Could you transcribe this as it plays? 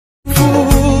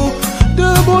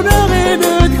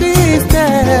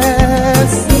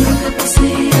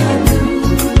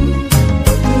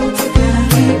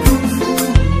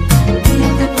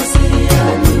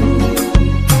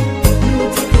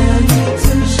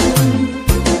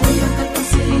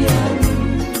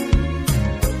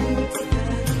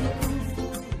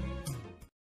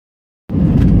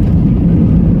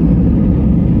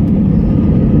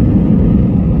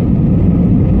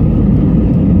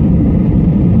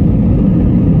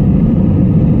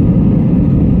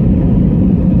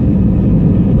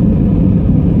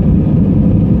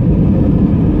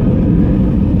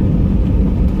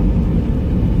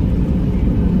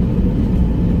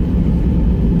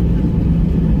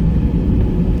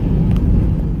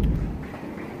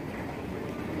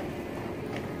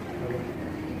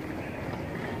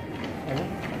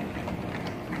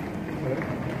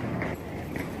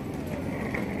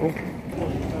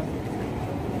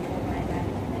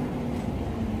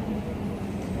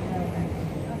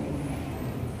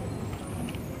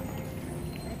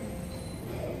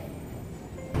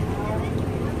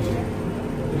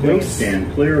Please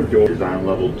stand clear of doors on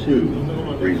level 2.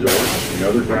 Resorts and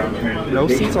other ground transportation no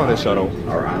seats on the shuttle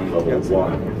are on level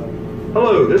 1.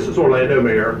 Hello, this is Orlando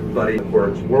Mayor, Buddy, for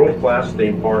its world-class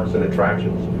theme parks and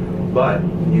attractions. But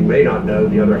you may not know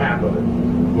the other half of it.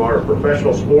 From our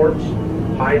professional sports,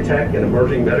 high-tech and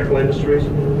emerging medical industries,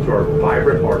 to our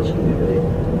vibrant arts community,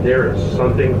 there is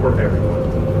something for everyone.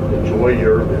 Enjoy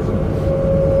your visit.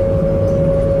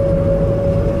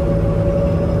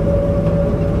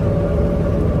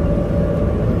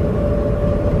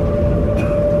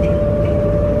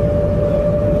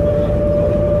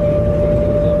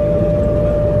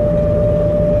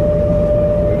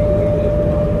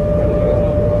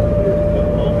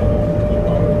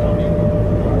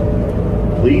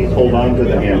 Please hold on to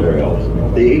the handrails.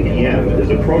 The APM is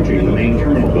approaching the main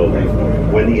terminal building.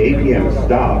 When the APM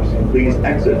stops, please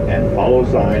exit and follow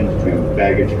signs to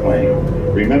baggage claim.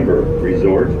 Remember,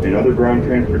 resort and other ground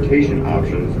transportation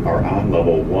options are on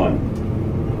level 1.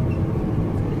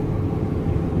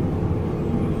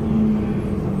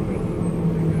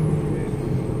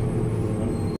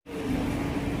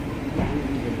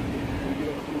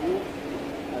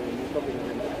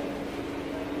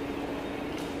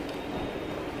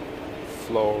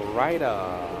 Florida.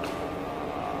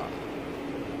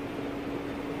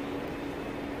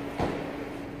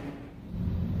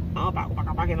 Ah, pak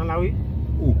pakai nang lawi.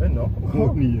 Non,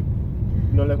 ni.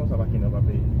 Non là comme ça pakai nang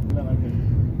pape. Nang pape.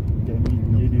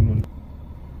 Dia di mun.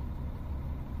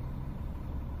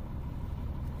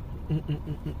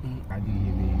 Adi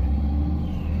ni.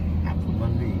 Apa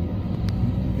mandi?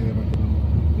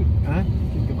 Hah?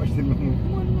 Kita pasti lu.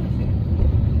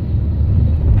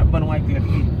 Apa nak Wyclef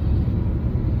ni?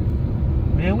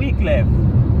 Mais Wyclef.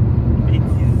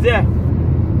 Bêtise.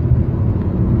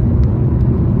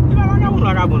 Il va la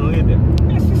vagabond là.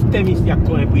 Le système ici a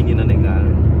trop imprégné dans les gars.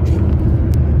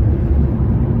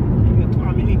 Il est trop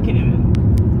américain.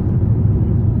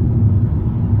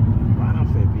 Pas en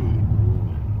fait pays.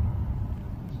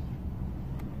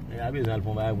 Il a besoin de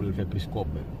faire pour le faire plus cope.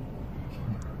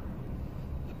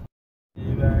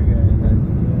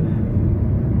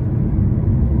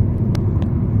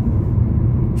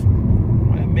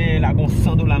 Mais là, on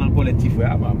 100 $ dans le collectif, ouais,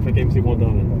 fait que je suis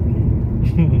content.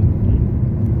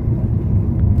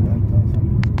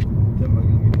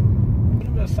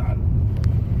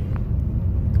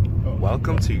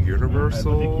 Welcome to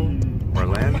Universal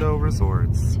Orlando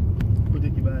Resorts.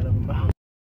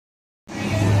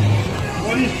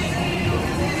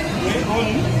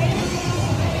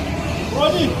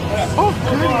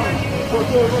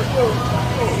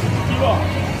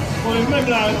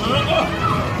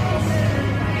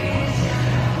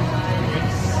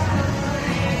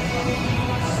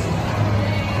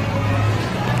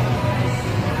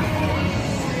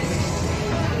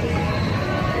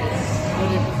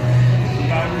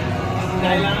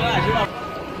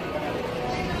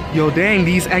 Yo, dang,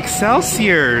 these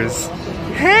Excelsiors.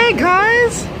 Hey,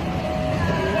 guys.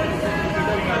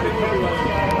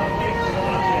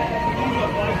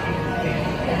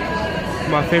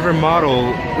 My favorite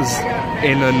model is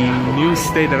in a new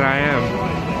state that I am.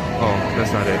 Oh,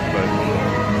 that's not it, but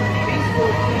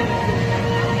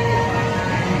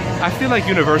I feel like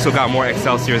Universal got more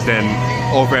Excelsiors than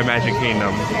over at Magic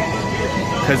Kingdom.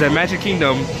 Because at Magic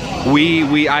Kingdom,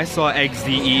 I saw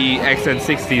XDE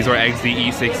XN60s or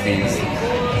XDE 60s.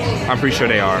 I'm pretty sure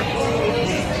they are.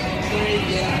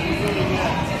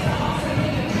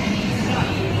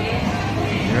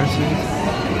 This is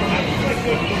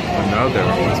another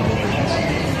one.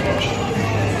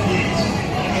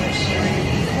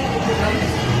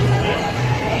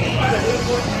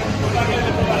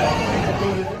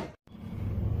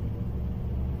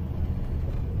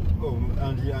 Oh,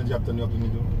 Andy up to me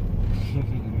do.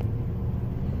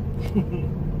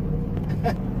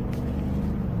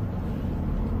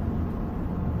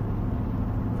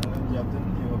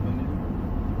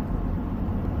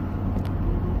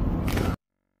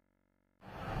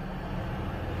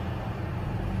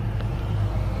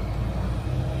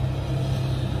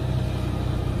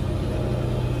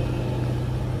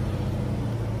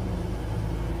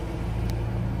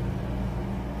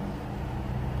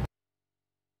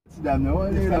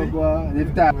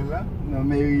 Non,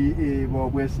 mais il va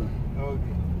voir ça. Ok.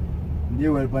 Il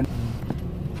va prendre.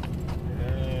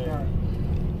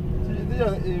 Déjà,